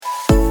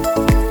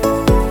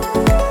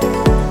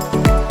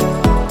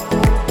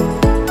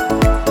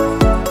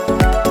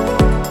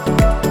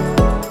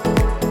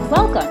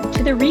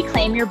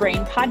Reclaim Your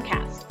Brain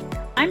podcast.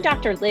 I'm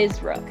Dr.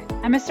 Liz Rook.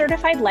 I'm a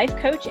certified life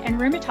coach and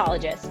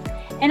rheumatologist,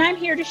 and I'm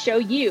here to show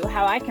you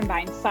how I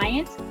combine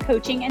science,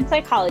 coaching, and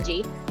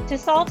psychology to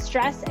solve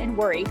stress and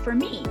worry for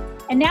me.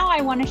 And now I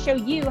want to show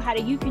you how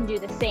you can do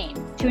the same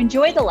to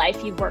enjoy the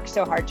life you've worked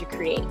so hard to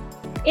create.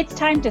 It's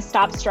time to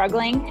stop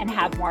struggling and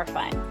have more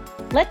fun.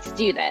 Let's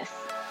do this.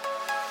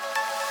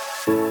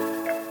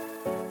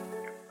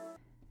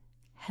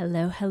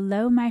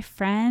 Hello, my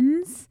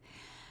friends.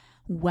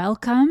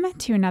 Welcome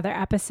to another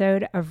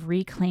episode of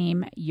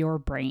Reclaim Your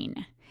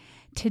Brain.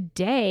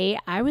 Today,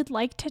 I would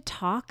like to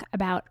talk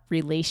about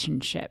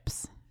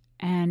relationships,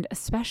 and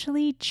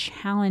especially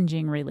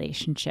challenging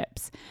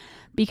relationships,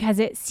 because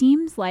it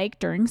seems like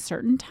during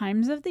certain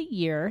times of the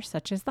year,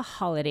 such as the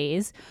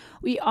holidays,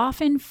 we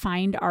often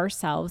find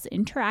ourselves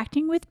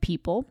interacting with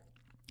people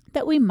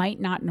that we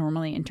might not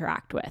normally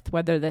interact with,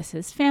 whether this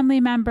is family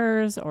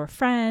members or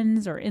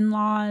friends or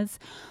in-laws,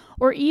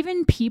 or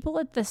even people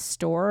at the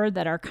store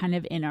that are kind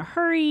of in a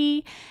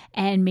hurry,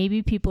 and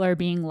maybe people are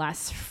being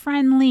less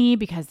friendly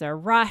because they're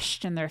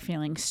rushed and they're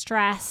feeling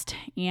stressed.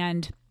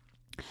 And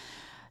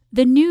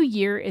the new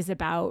year is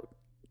about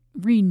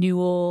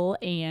renewal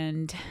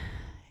and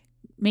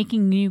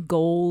making new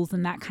goals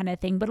and that kind of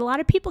thing. But a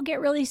lot of people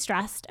get really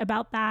stressed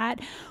about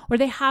that, or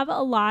they have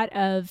a lot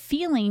of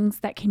feelings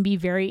that can be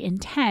very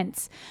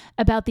intense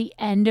about the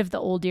end of the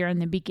old year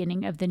and the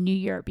beginning of the new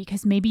year,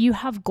 because maybe you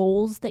have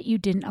goals that you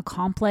didn't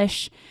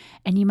accomplish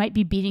and you might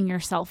be beating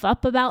yourself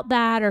up about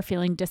that or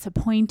feeling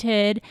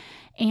disappointed.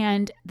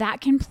 And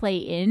that can play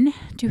in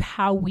to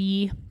how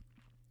we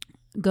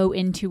go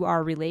into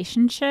our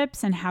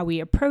relationships and how we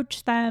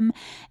approach them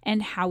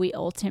and how we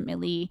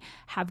ultimately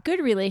have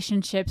good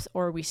relationships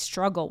or we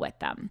struggle with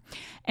them.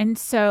 And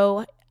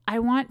so I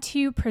want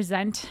to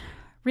present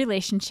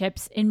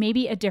relationships in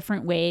maybe a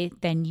different way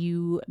than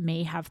you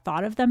may have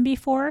thought of them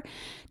before,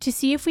 to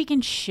see if we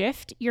can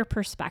shift your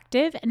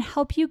perspective and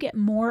help you get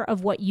more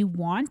of what you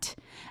want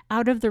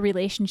out of the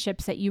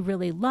relationships that you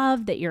really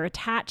love, that you're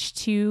attached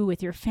to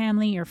with your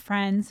family, your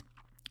friends,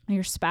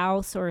 your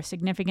spouse or a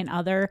significant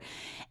other,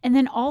 and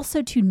then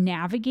also to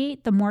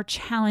navigate the more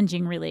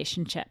challenging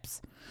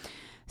relationships.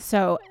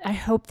 So I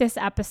hope this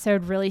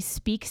episode really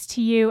speaks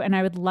to you, and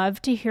I would love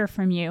to hear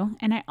from you.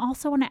 And I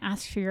also want to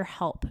ask for your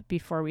help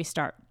before we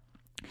start.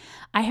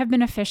 I have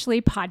been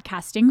officially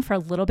podcasting for a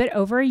little bit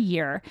over a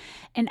year,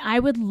 and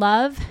I would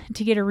love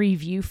to get a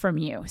review from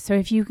you. So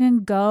if you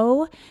can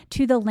go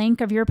to the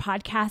link of your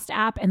podcast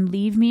app and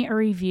leave me a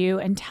review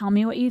and tell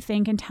me what you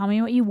think and tell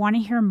me what you want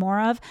to hear more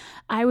of,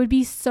 I would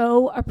be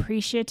so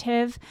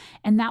appreciative,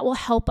 and that will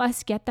help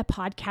us get the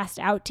podcast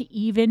out to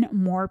even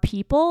more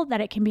people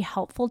that it can be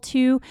helpful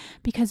to,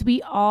 because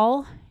we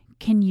all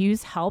can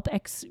use help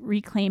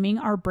reclaiming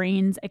our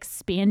brains,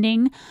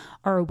 expanding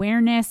our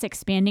awareness,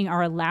 expanding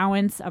our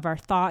allowance of our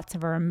thoughts,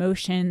 of our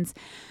emotions,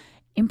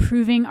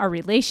 improving our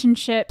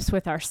relationships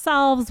with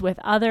ourselves, with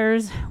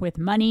others, with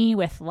money,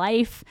 with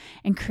life,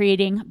 and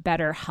creating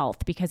better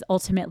health. Because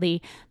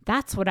ultimately,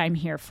 that's what I'm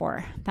here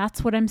for.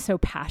 That's what I'm so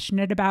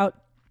passionate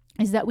about,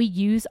 is that we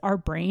use our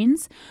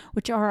brains,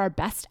 which are our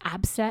best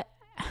asset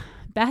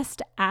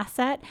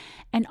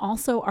and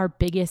also our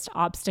biggest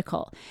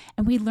obstacle.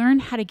 And we learn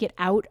how to get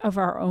out of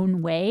our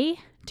own way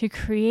to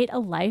create a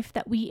life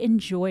that we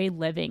enjoy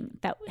living,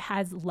 that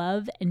has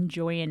love and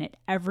joy in it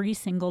every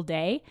single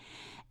day,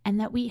 and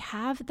that we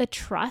have the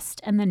trust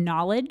and the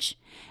knowledge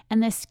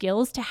and the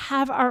skills to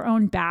have our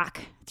own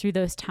back through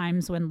those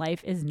times when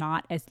life is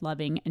not as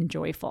loving and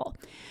joyful.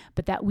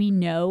 But that we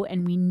know,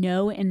 and we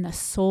know in the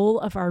soul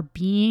of our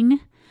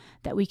being,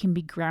 that we can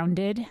be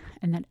grounded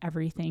and that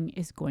everything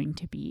is going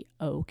to be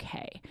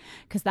okay.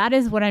 Because that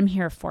is what I'm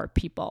here for,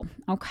 people.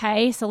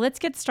 Okay, so let's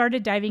get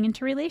started diving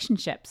into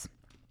relationships.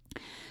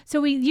 So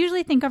we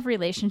usually think of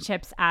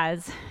relationships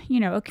as,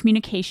 a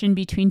communication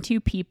between two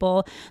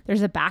people.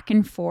 There's a back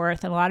and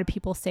forth. And a lot of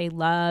people say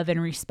love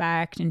and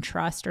respect and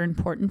trust are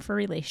important for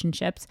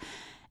relationships.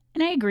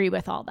 And I agree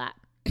with all that.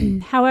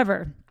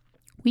 However,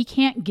 we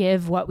can't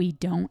give what we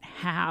don't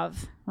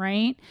have,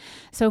 right?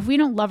 So if we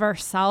don't love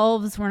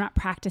ourselves, we're not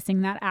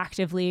practicing that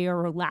actively,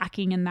 or we're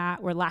lacking in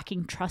that, we're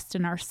lacking trust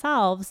in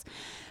ourselves,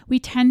 we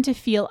tend to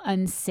feel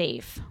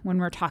unsafe when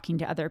we're talking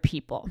to other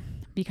people.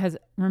 Because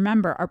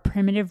remember, our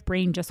primitive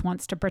brain just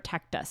wants to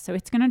protect us. So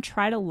it's going to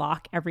try to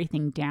lock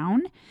everything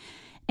down,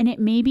 and it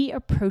may be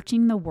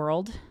approaching the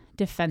world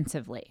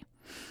defensively.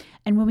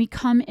 And when we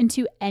come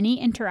into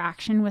any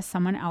interaction with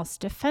someone else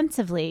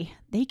defensively,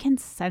 they can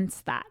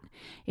sense that.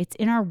 It's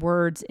in our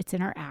words, it's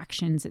in our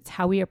actions, it's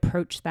how we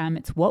approach them,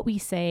 it's what we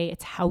say,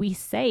 it's how we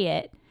say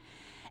it.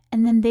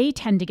 And then they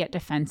tend to get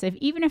defensive,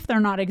 even if they're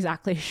not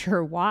exactly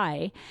sure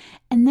why.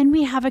 And then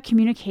we have a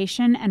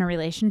communication and a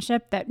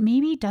relationship that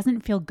maybe doesn't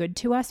feel good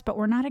to us, but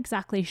we're not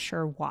exactly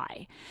sure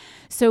why.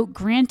 So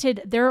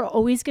granted, there are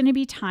always going to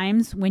be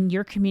times when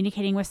you're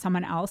communicating with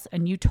someone else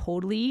and you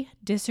totally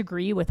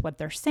disagree with what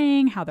they're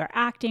saying, how they're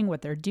acting,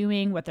 what they're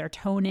doing, what their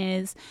tone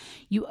is.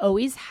 You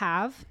always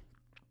have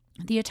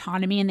the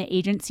autonomy and the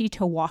agency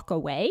to walk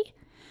away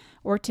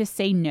or to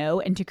say no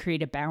and to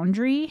create a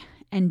boundary.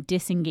 and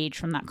disengage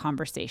from that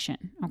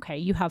conversation. Okay,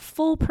 you have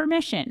full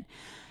permission.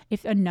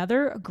 If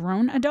another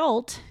grown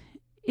adult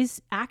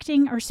is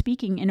acting or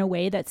speaking in a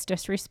way that's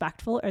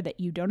disrespectful or that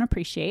you don't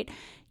appreciate,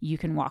 you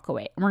can walk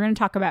away. And we're going to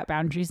talk about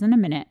boundaries in a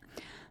minute.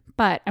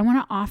 But I want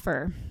to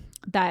offer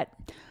that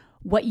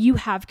what you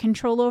have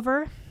control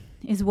over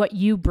is what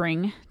you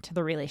bring to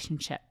the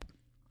relationship.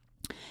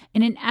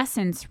 And in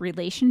essence,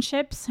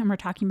 relationships, and we're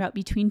talking about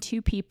between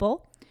two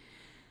people,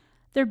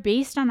 they're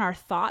based on our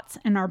thoughts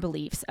and our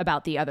beliefs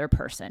about the other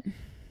person.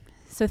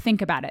 So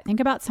think about it. Think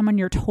about someone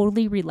you're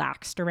totally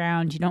relaxed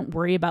around. You don't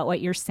worry about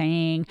what you're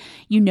saying.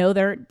 You know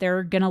they're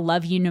going to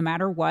love you no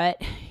matter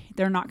what.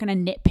 They're not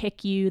going to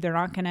nitpick you. They're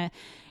not going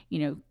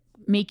to,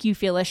 make you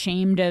feel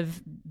ashamed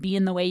of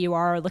being the way you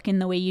are or looking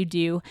the way you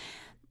do.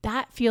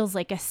 That feels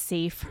like a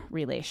safe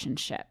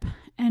relationship.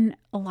 And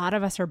a lot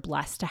of us are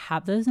blessed to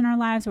have those in our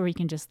lives where we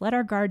can just let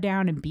our guard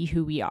down and be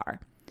who we are.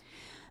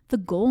 The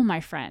goal,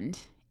 my friend,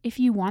 if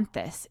you want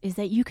this, is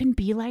that you can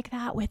be like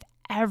that with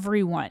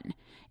everyone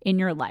in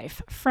your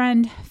life.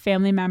 Friend,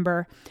 family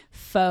member,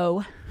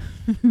 foe,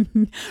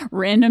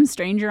 random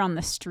stranger on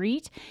the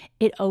street.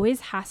 It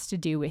always has to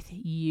do with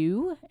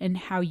you and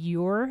how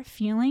you're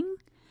feeling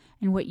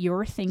and what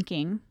you're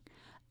thinking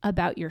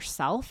about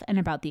yourself and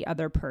about the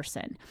other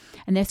person.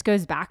 And this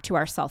goes back to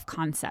our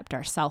self-concept,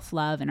 our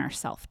self-love, and our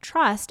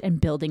self-trust, and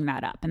building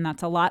that up. And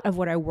that's a lot of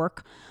what I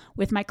work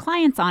with my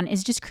clients on,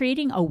 is just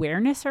creating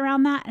awareness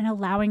around that and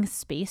allowing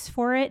space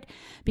for it.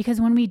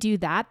 Because when we do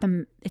that,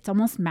 it's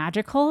almost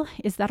magical,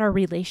 is that our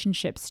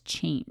relationships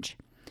change.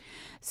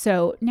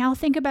 So now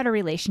think about a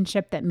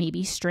relationship that may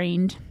be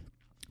strained.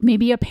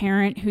 Maybe a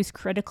parent who's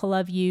critical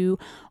of you,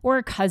 or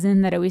a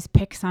cousin that always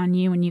picks on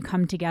you when you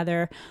come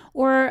together,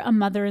 or a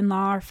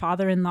mother-in-law or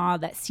father-in-law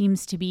that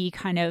seems to be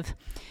kind of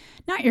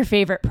not your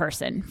favorite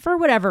person for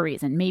whatever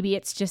reason. Maybe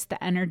it's just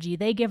the energy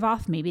they give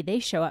off. Maybe they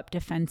show up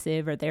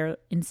defensive or they're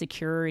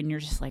insecure and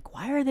you're just like,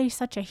 why are they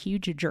such a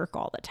huge jerk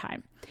all the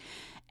time?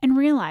 And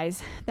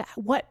realize that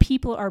what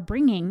people are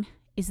bringing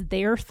is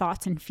their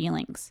thoughts and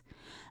feelings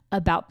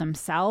about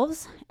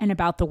themselves and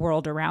about the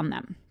world around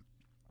them.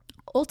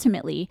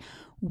 Ultimately,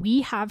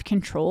 we have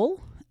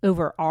control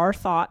over our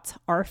thoughts,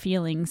 our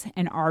feelings,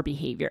 and our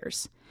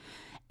behaviors.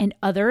 And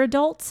other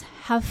adults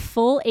have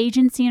full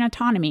agency and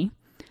autonomy,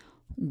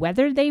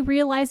 whether they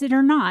realize it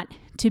or not,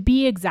 to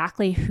be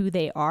exactly who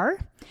they are.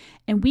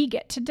 And we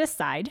get to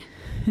decide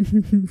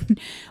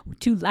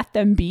to let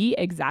them be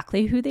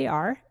exactly who they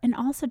are, and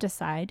also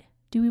decide,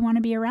 do we want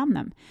to be around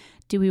them?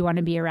 Do we want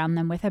to be around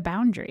them with a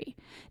boundary?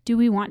 Do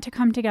we want to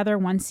come together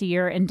once a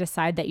year and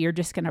decide that you're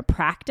just going to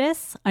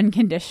practice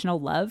unconditional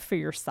love for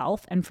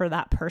yourself and for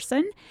that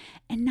person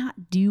and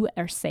not do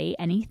or say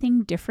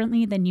anything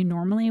differently than you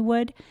normally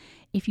would?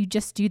 If you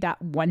just do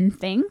that one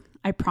thing,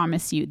 I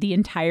promise you the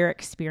entire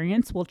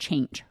experience will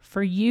change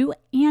for you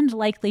and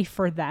likely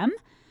for them,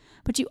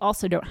 but you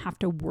also don't have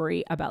to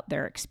worry about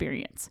their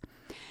experience.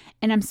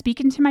 And I'm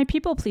speaking to my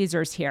people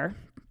pleasers here.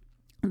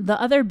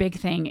 The other big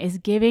thing is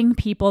giving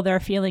people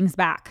their feelings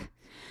back.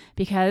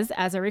 Because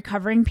as a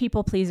recovering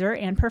people pleaser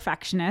and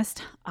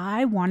perfectionist,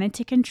 I wanted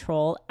to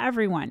control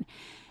everyone.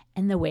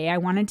 And the way I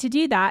wanted to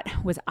do that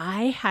was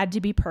I had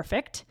to be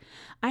perfect.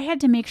 I had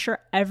to make sure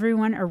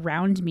everyone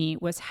around me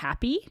was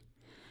happy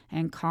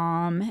and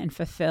calm and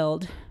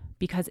fulfilled,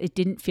 because it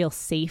didn't feel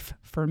safe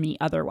for me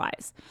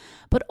otherwise.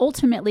 But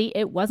ultimately,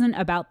 it wasn't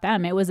about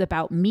them. It was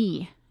about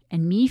me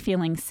and me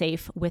feeling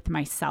safe with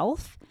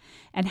myself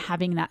and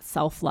having that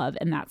self-love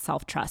and that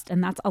self-trust.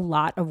 And that's a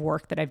lot of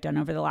work that I've done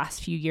over the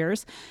last few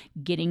years,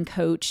 getting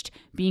coached,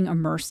 being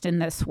immersed in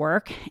this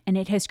work. And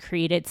it has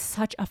created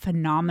such a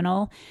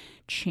phenomenal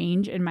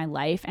change in my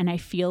life. And I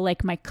feel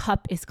like my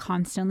cup is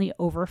constantly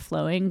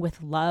overflowing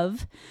with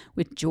love,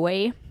 with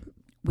joy,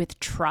 with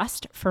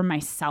trust for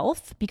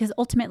myself, because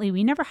ultimately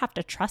we never have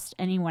to trust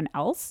anyone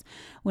else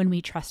when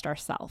we trust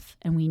ourselves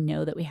and we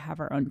know that we have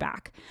our own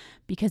back,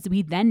 because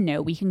we then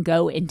know we can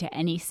go into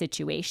any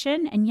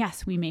situation. And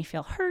yes, we may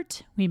feel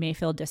hurt, we may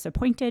feel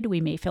disappointed,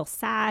 we may feel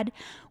sad,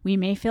 we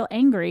may feel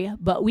angry,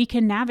 but we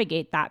can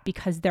navigate that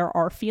because there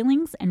are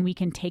feelings and we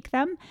can take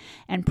them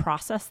and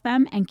process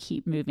them and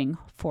keep moving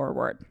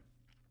forward.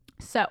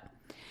 So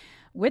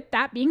with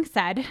that being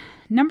said,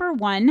 number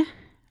one,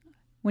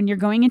 when you're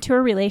going into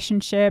a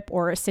relationship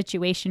or a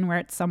situation where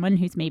it's someone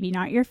who's maybe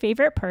not your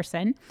favorite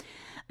person,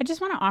 I just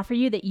want to offer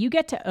you that you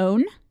get to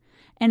own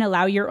and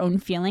allow your own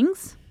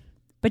feelings,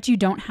 but you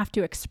don't have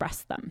to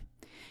express them.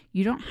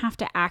 You don't have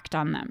to act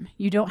on them.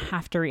 You don't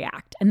have to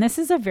react. And this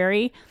is a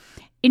very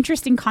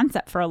interesting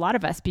concept for a lot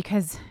of us,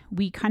 because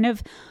we kind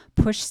of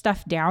push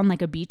stuff down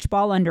like a beach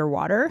ball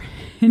underwater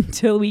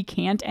until we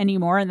can't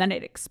anymore, and then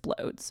it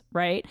explodes,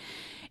 right?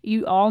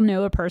 You all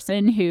know a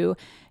person who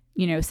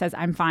says,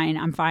 I'm fine,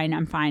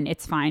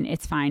 it's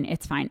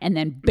fine. And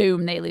then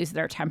boom, they lose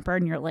their temper.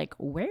 And you're like,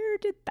 where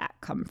did that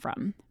come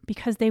from?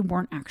 Because they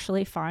weren't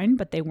actually fine,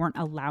 but they weren't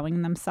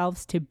allowing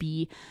themselves to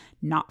be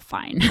not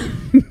fine.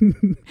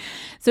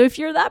 So if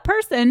you're that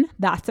person,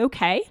 that's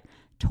okay.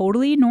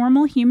 totally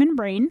normal human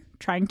brain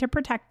trying to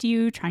protect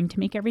you, trying to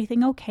make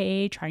everything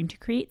okay, trying to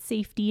create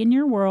safety in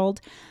your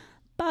world,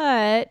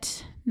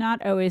 but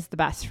not always the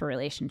best for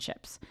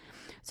relationships.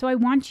 So I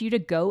want you to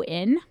go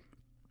in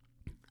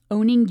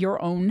owning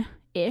your own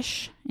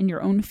ish and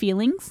your own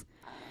feelings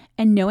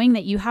and knowing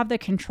that you have the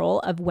control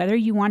of whether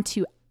you want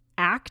to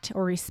act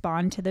or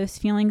respond to those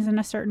feelings in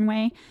a certain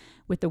way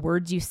with the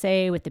words you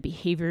say, with the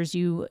behaviors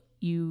you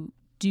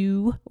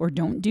do or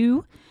don't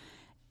do.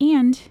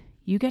 And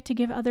you get to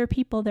give other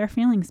people their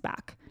feelings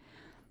back.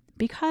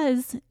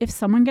 Because if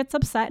someone gets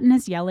upset and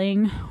is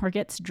yelling or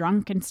gets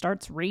drunk and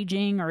starts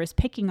raging or is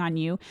picking on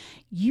you,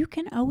 you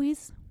can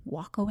always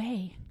walk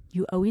away.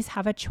 You always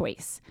have a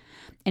choice.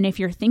 And if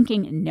you're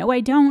thinking, no, I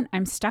don't,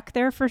 I'm stuck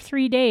there for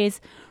 3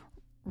 days,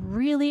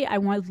 really, I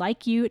would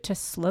like you to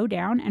slow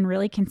down and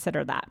really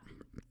consider that.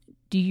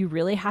 Do you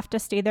really have to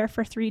stay there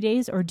for 3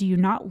 days, or do you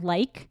not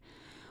like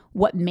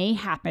what may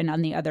happen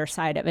on the other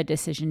side of a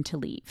decision to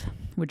leave?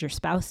 Would your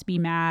spouse be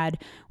mad?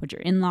 Would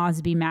your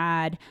in-laws be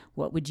mad?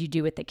 What would you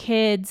do with the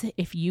kids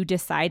if you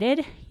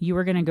decided you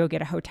were going to go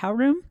get a hotel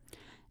room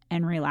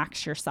and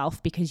relax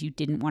yourself because you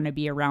didn't want to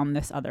be around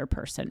this other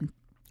person?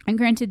 And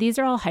granted, these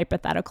are all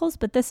hypotheticals,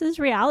 but this is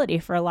reality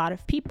for a lot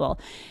of people,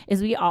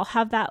 is we all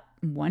have that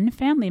one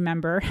family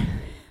member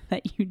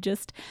that you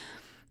just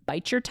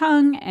bite your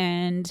tongue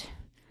and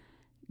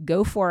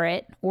go for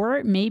it.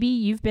 Or maybe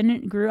you've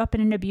grew up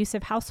in an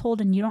abusive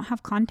household and you don't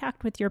have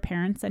contact with your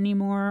parents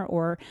anymore,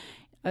 or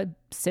a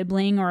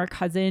sibling or a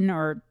cousin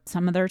or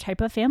some other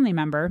type of family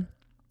member,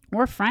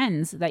 or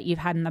friends that you've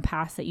had in the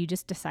past that you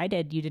just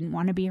decided you didn't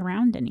want to be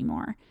around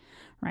anymore,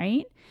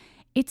 right?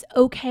 It's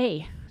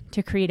okay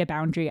to create a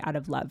boundary out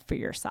of love for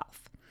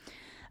yourself.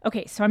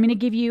 Okay, so I'm going to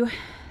give you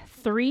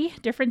 3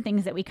 different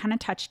things that we kind of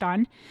touched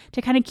on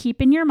to kind of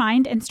keep in your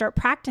mind and start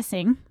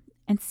practicing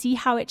and see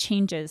how it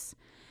changes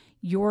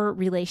your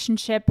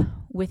relationship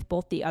with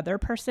both the other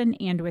person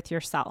and with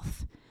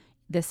yourself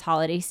this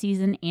holiday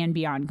season and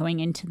beyond, going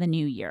into the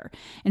new year.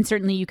 And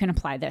certainly you can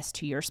apply this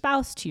to your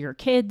spouse, to your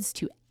kids,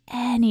 to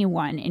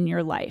anyone in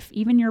your life,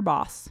 even your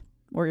boss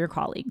or your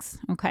colleagues,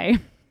 okay?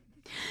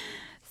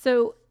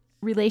 So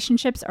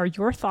relationships are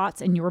your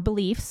thoughts and your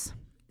beliefs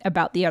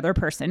about the other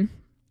person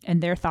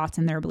and their thoughts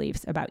and their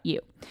beliefs about you.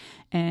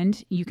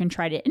 And you can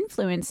try to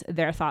influence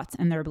their thoughts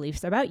and their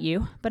beliefs about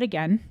you. But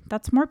again,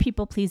 that's more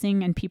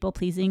people-pleasing, and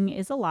people-pleasing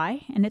is a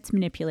lie, and it's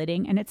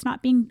manipulating, and it's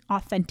not being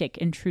authentic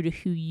and true to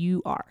who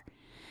you are.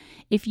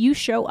 If you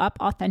show up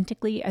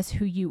authentically as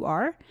who you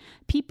are,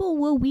 people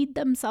will weed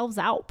themselves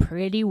out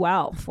pretty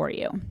well for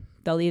you.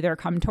 They'll either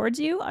come towards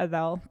you or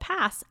they'll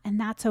pass, and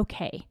that's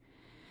okay,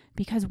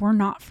 because we're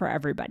not for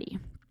everybody.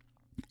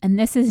 And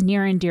this is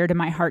near and dear to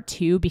my heart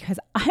too, because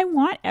I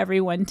want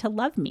everyone to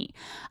love me.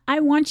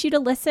 I want you to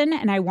listen,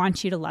 and I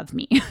want you to love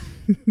me.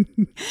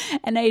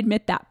 And I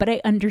admit that, but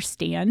I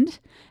understand,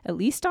 at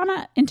least on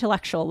an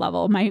intellectual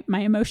level, my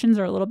emotions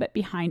are a little bit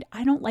behind.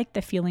 I don't like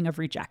the feeling of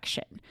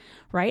rejection,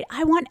 right?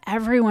 I want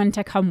everyone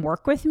to come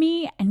work with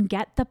me and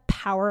get the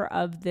power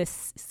of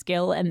this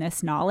skill and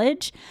this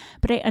knowledge.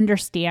 But I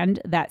understand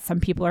that some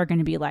people are going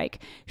to be like,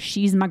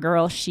 she's my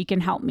girl, she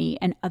can help me.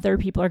 And other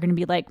people are going to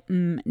be like,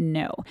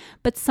 no.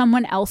 But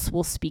someone else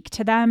will speak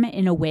to them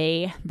in a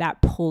way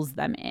that pulls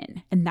them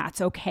in. And that's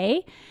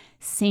okay.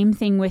 Same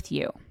thing with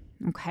you.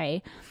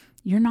 Okay.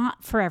 You're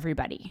not for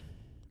everybody,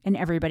 and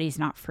everybody's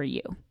not for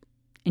you.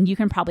 And you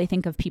can probably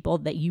think of people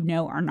that you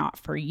know are not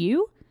for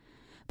you,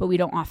 but we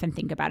don't often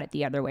think about it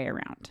the other way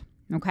around.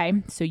 Okay.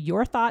 So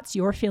your thoughts,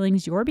 your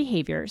feelings, your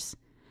behaviors,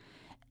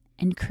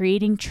 and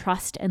creating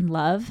trust and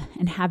love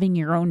and having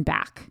your own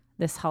back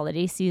this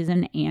holiday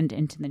season and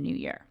into the new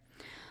year.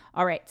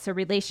 All right. So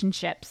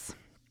relationships.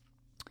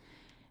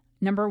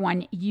 Number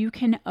 1, you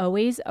can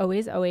always,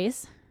 always,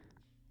 always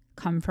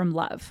come from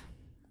love.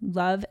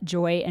 Love,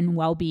 joy, and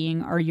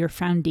well-being are your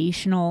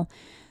foundational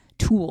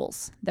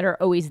tools that are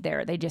always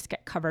there. They just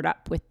get covered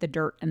up with the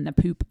dirt and the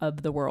poop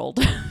of the world.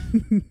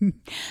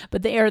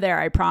 But they are there,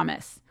 I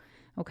promise.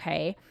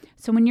 Okay?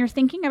 So when you're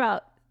thinking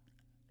about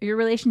your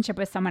relationship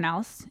with someone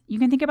else, you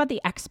can think about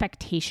the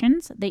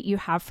expectations that you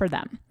have for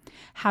them,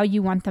 how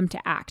you want them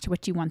to act,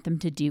 what you want them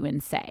to do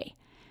and say.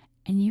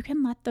 And you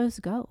can let those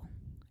go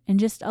and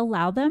just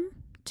allow them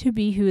to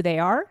be who they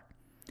are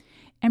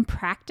and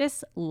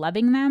practice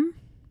loving them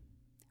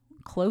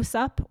close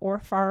up or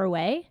far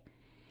away,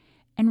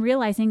 and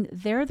realizing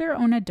they're their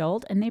own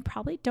adult and they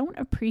probably don't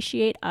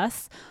appreciate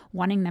us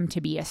wanting them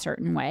to be a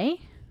certain way.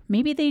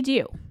 Maybe they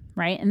do,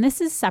 right? And this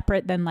is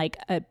separate than like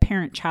a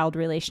parent-child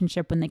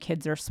relationship when the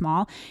kids are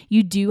small.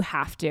 You do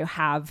have to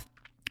have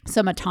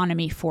some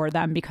autonomy for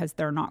them because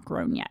they're not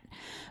grown yet.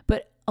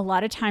 But a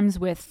lot of times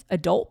with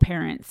adult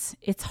parents,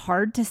 it's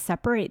hard to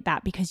separate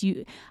that because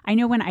I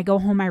know when I go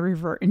home, I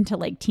revert into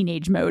like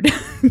teenage mode.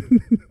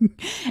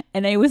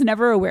 And I was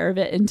never aware of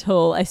it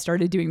until I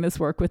started doing this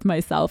work with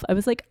myself. I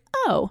was like,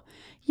 oh,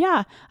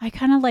 Yeah, I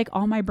kind of like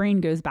all my brain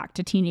goes back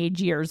to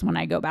teenage years when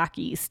I go back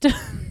east.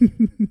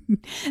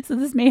 So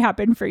this may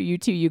happen for you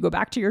too. You go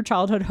back to your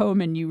childhood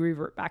home and you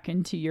revert back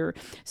into your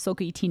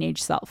sulky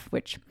teenage self,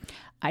 which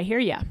I hear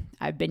ya.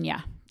 I've been ya.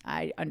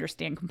 I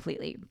understand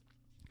completely.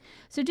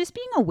 So just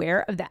being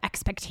aware of the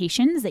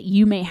expectations that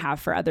you may have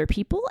for other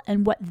people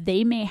and what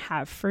they may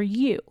have for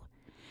you.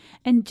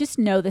 And just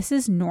know this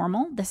is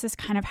normal. This is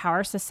kind of how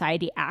our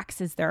society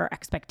acts, is there are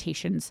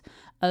expectations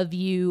of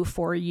you,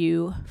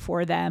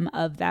 for them,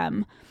 of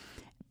them.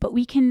 But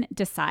we can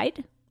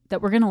decide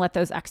that we're going to let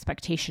those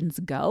expectations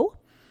go,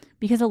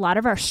 because a lot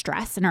of our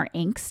stress and our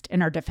angst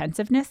and our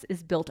defensiveness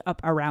is built up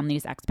around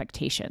these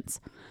expectations.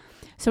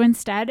 So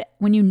instead,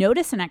 when you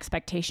notice an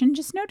expectation,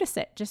 just notice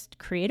it. Just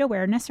create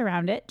awareness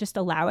around it. Just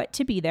allow it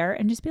to be there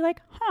and just be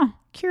like,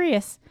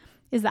 curious.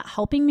 Is that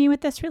helping me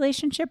with this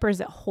relationship or is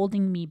it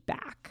holding me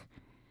back?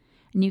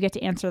 And you get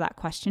to answer that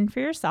question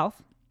for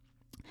yourself.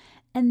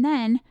 And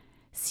then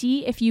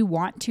see if you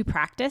want to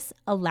practice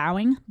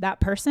allowing that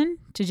person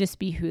to just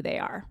be who they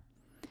are.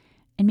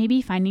 And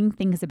maybe finding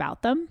things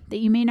about them that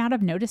you may not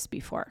have noticed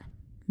before.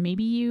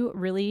 Maybe you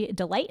really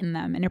delight in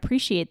them and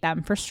appreciate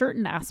them for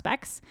certain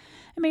aspects.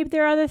 And maybe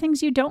there are other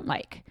things you don't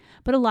like.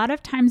 But a lot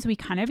of times we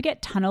kind of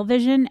get tunnel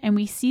vision and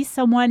we see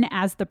someone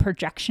as the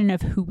projection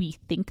of who we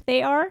think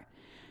they are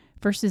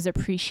versus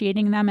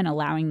appreciating them and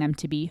allowing them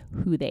to be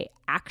who they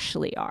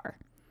actually are.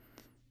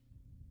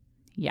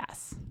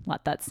 Yes,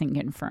 let that sink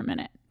in for a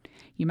minute.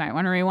 You might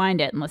want to rewind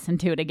it and listen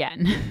to it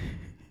again.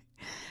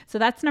 So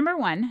that's number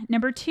one.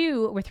 Number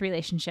two, with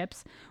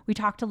relationships, we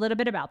talked a little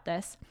bit about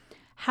this.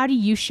 How do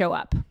you show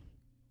up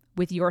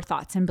with your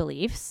thoughts and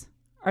beliefs?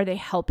 Are they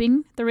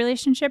helping the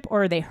relationship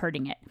or are they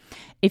hurting it?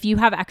 If you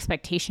have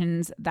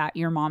expectations that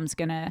your mom's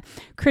going to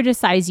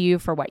criticize you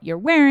for what you're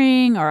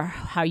wearing or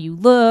how you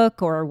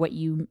look or what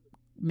you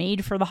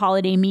made for the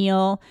holiday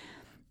meal,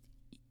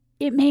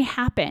 it may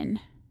happen,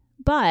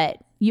 but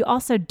you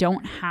also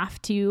don't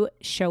have to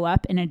show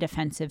up in a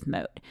defensive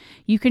mode.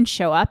 You can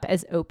show up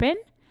as open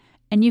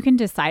and you can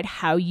decide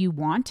how you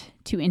want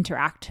to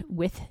interact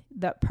with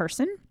the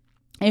person.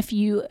 If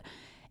you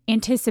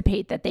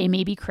anticipate that they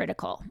may be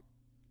critical.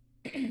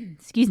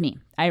 Excuse me.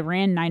 I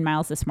ran 9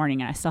 miles this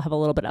morning and I still have a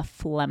little bit of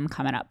phlegm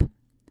coming up.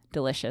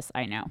 Delicious,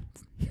 I know.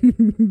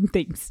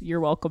 Thanks. You're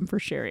welcome for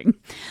sharing.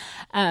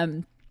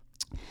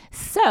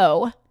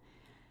 So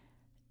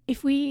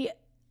if we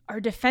are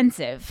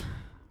defensive,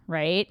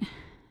 right,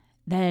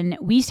 then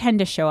we tend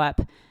to show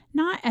up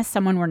not as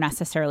someone we're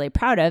necessarily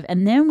proud of.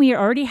 And then we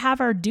already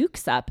have our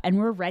dukes up and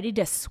we're ready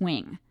to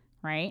swing,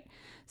 right?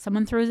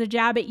 Someone throws a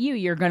jab at you,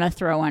 you're going to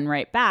throw one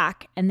right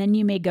back. And then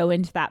you may go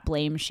into that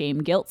blame, shame,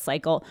 guilt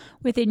cycle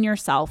within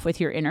yourself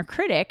with your inner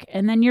critic.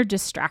 And then you're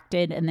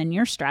distracted and then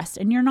you're stressed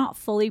and you're not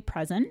fully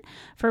present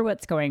for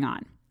what's going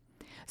on.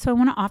 So I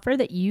want to offer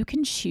that you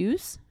can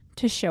choose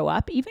to show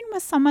up even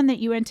with someone that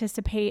you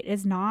anticipate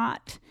is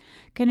not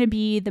going to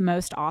be the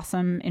most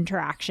awesome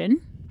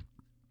interaction.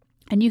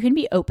 And you can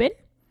be open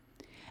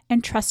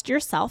and trust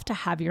yourself to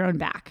have your own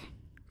back.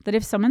 That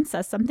if someone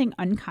says something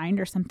unkind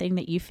or something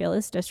that you feel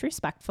is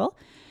disrespectful,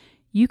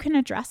 you can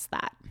address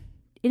that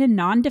in a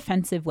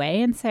non-defensive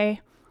way and say,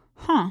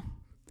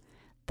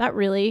 that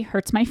really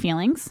hurts my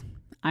feelings.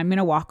 I'm going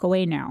to walk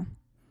away now.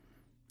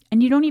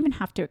 And you don't even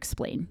have to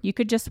explain. You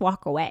could just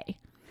walk away.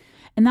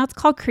 And that's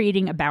called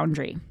creating a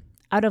boundary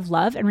out of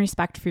love and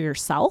respect for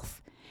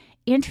yourself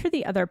and for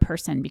the other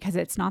person, because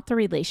it's not the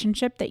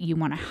relationship that you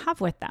want to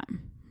have with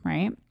them,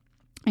 right?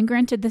 And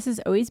granted, this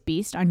is always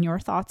based on your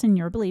thoughts and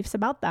your beliefs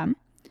about them.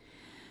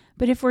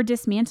 But if we're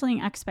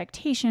dismantling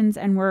expectations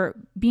and we're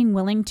being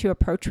willing to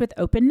approach with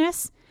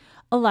openness,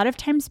 a lot of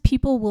times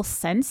people will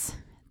sense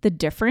the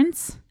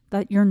difference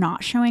that you're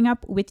not showing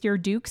up with your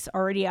dukes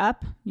already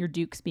up, your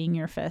dukes being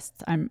your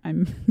fists. I'm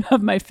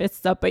have my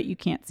fists up, but you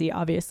can't see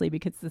obviously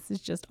because this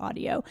is just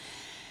audio.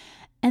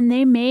 And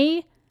they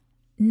may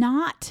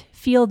not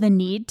feel the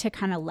need to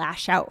kind of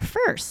lash out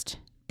first.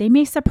 They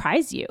may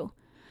surprise you.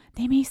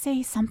 They may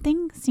say,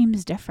 something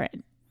seems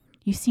different.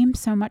 You seem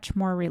so much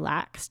more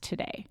relaxed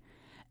today.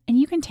 And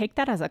you can take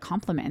that as a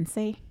compliment and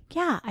say,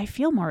 yeah, I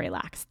feel more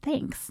relaxed.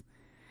 Thanks.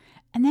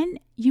 And then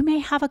you may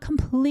have a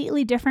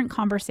completely different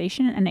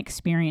conversation and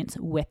experience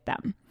with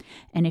them.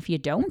 And if you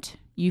don't,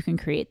 you can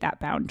create that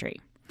boundary.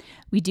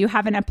 We do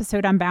have an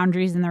episode on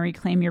boundaries in the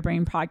Reclaim Your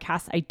Brain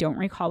podcast. I don't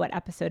recall what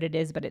episode it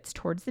is, but it's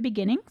towards the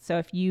beginning. So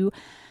if you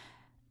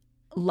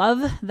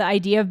love the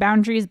idea of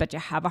boundaries, but you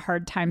have a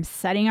hard time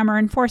setting them or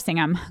enforcing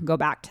them, go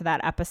back to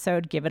that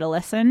episode, give it a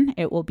listen.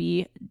 It will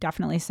be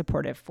definitely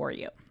supportive for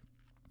you.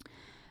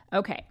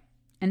 Okay.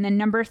 And then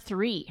number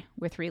 3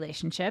 with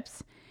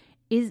relationships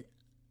is,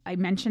 I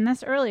mentioned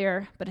this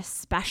earlier, but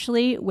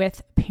especially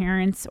with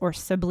parents or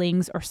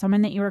siblings or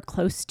someone that you are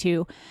close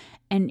to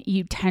and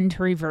you tend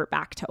to revert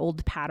back to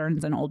old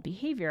patterns and old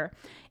behavior,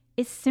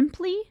 is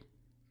simply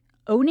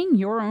owning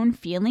your own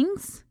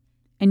feelings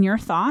and your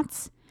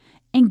thoughts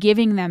and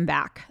giving them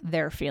back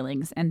their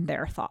feelings and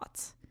their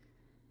thoughts.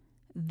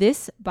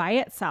 This by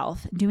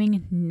itself,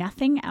 doing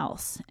nothing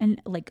else,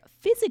 and like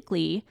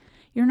physically,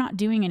 you're not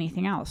doing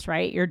anything else,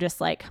 right? You're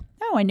just like,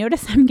 oh, I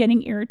notice I'm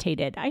getting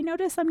irritated. I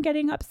notice I'm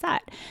getting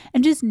upset,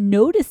 and just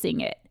noticing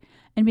it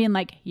and being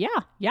like, yeah,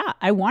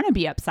 I want to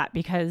be upset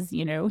because,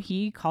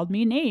 he called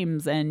me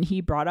names and he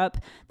brought up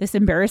this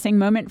embarrassing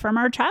moment from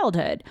our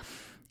childhood.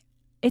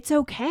 It's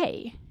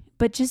okay.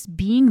 But just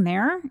being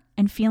there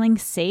and feeling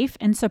safe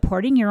and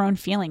supporting your own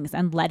feelings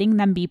and letting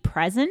them be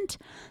present,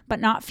 but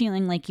not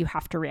feeling like you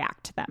have to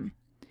react to them.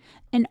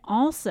 And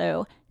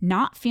also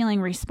not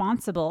feeling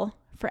responsible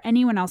for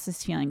anyone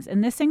else's feelings.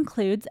 And this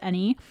includes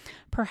any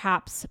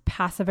perhaps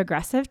passive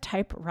aggressive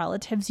type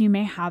relatives you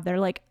may have. They're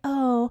like,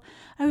 oh,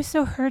 I was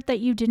so hurt that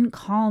you didn't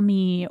call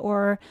me,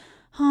 or,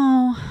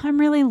 oh, I'm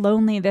really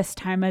lonely this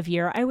time of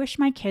year. I wish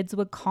my kids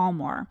would call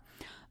more.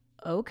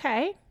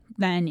 Okay,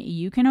 then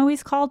you can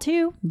always call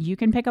too. You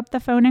can pick up the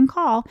phone and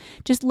call.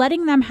 Just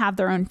letting them have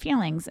their own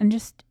feelings, and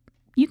just,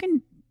 you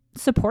can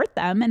support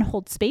them and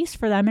hold space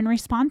for them and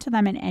respond to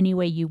them in any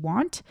way you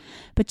want.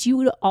 But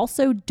you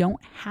also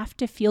don't have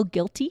to feel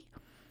guilty.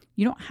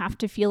 You don't have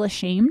to feel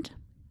ashamed.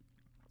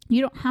 You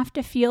don't have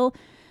to feel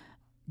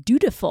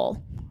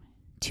dutiful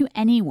to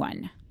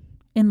anyone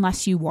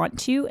unless you want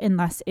to,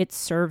 unless it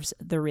serves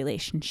the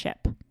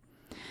relationship.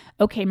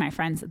 Okay, my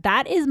friends,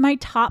 that is my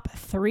top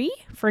 3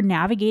 for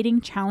navigating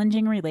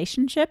challenging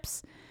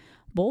relationships,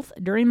 both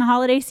during the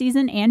holiday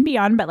season and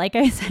beyond. But like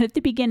I said at the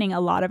beginning, a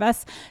lot of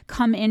us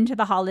come into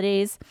the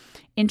holidays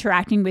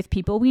interacting with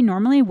people we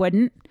normally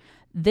wouldn't.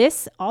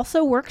 This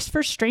also works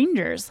for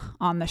strangers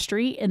on the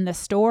street, in the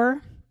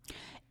store.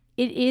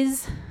 It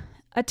is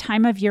a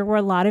time of year where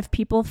a lot of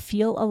people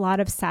feel a lot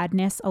of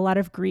sadness, a lot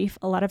of grief,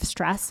 a lot of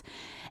stress.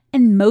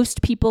 And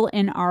most people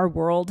in our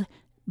world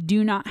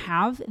do not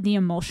have the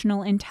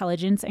emotional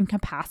intelligence and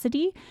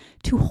capacity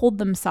to hold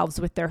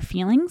themselves with their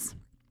feelings.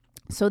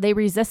 So they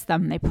resist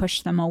them, they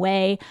push them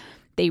away,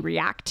 they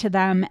react to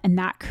them, and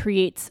that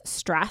creates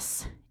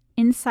stress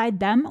inside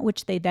them,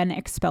 which they then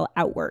expel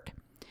outward.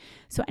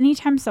 So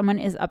anytime someone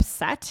is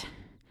upset,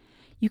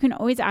 you can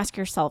always ask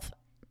yourself,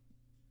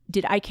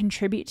 did I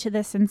contribute to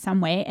this in some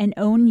way? And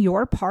own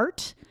your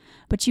part,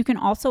 but you can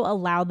also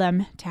allow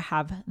them to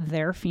have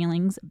their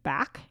feelings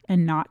back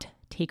and not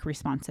take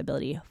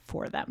responsibility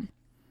for them.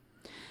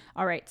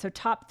 All right, so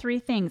top 3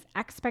 things: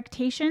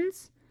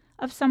 expectations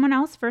of someone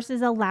else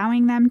versus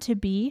allowing them to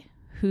be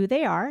who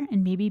they are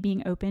and maybe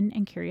being open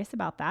and curious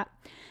about that.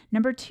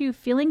 Number 2,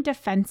 feeling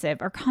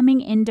defensive or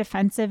coming in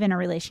defensive in a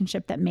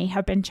relationship that may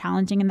have been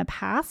challenging in the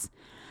past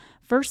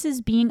versus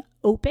being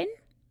open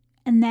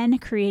and then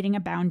creating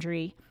a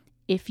boundary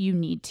if you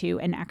need to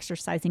and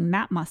exercising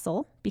that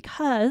muscle,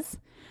 because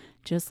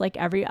just like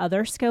every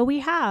other skill we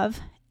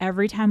have,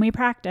 every time we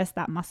practice,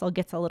 that muscle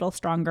gets a little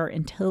stronger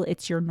until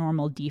it's your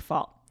normal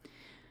default.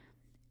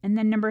 And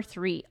then number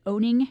 3,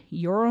 owning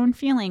your own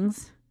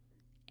feelings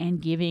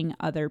and giving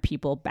other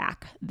people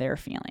back their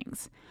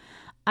feelings.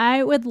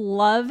 I would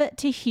love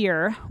to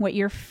hear what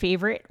your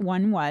favorite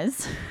one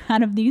was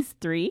out of these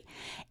 3.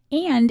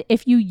 And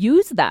if you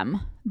use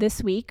them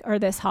this week or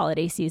this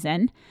holiday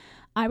season,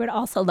 I would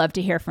also love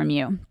to hear from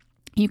you.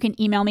 You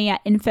can email me at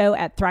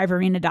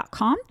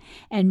info@thrivearena.com,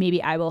 and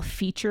maybe I will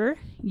feature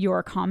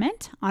your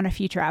comment on a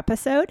future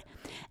episode.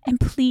 And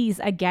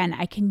please, again,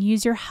 I can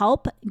use your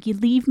help. You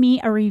leave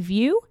me a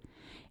review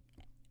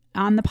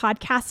on the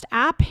podcast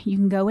app. You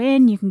can go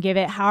in, you can give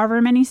it however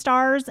many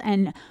stars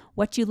and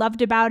what you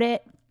loved about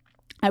it.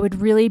 I would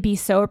really be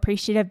so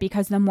appreciative,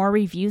 because the more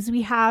reviews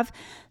we have,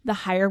 the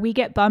higher we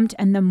get bumped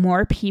and the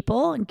more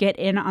people get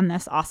in on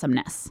this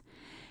awesomeness.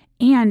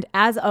 And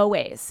as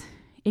always,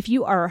 if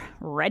you are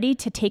ready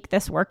to take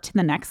this work to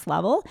the next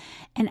level,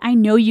 and I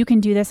know you can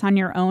do this on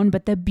your own,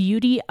 but the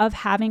beauty of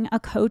having a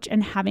coach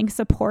and having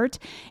support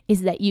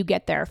is that you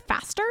get there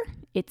faster,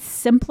 it's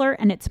simpler,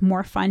 and it's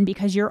more fun,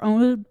 because your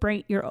own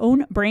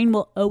brain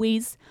will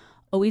always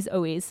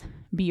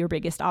be your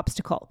biggest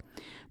obstacle.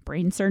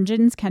 Brain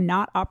surgeons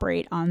cannot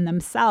operate on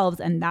themselves,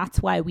 and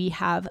that's why we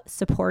have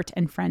support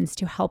and friends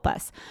to help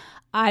us.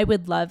 I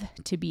would love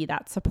to be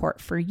that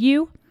support for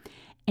you.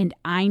 And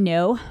I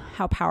know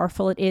how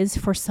powerful it is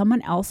for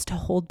someone else to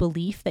hold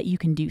belief that you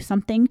can do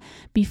something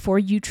before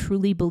you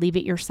truly believe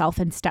it yourself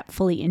and step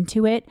fully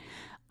into it.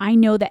 I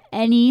know that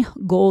any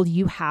goal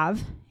you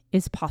have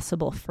is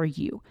possible for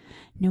you,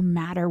 no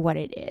matter what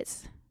it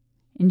is.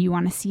 And you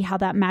want to see how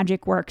that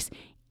magic works?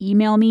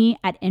 Email me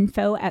at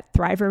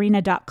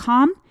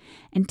info@thrivearena.com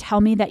and tell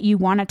me that you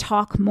want to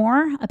talk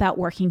more about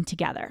working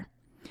together.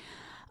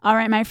 All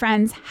right, my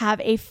friends,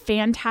 have a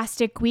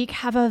fantastic week.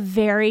 Have a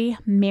very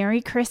Merry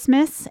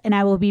Christmas, and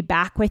I will be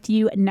back with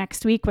you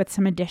next week with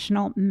some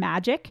additional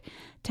magic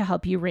to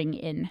help you ring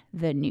in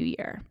the new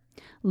year.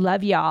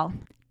 Love y'all.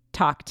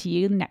 Talk to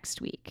you next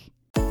week.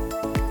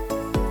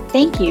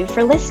 Thank you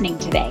for listening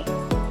today.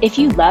 If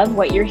you love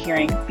what you're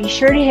hearing, be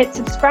sure to hit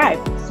subscribe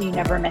so you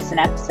never miss an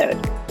episode.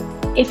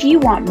 If you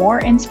want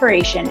more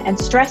inspiration and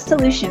stress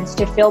solutions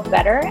to feel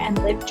better and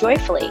live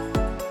joyfully,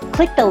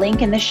 click the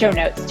link in the show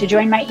notes to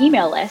join my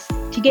email list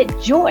to get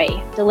joy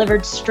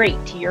delivered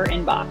straight to your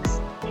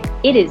inbox.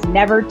 It is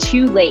never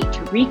too late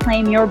to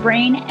reclaim your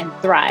brain and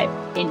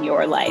thrive in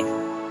your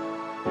life.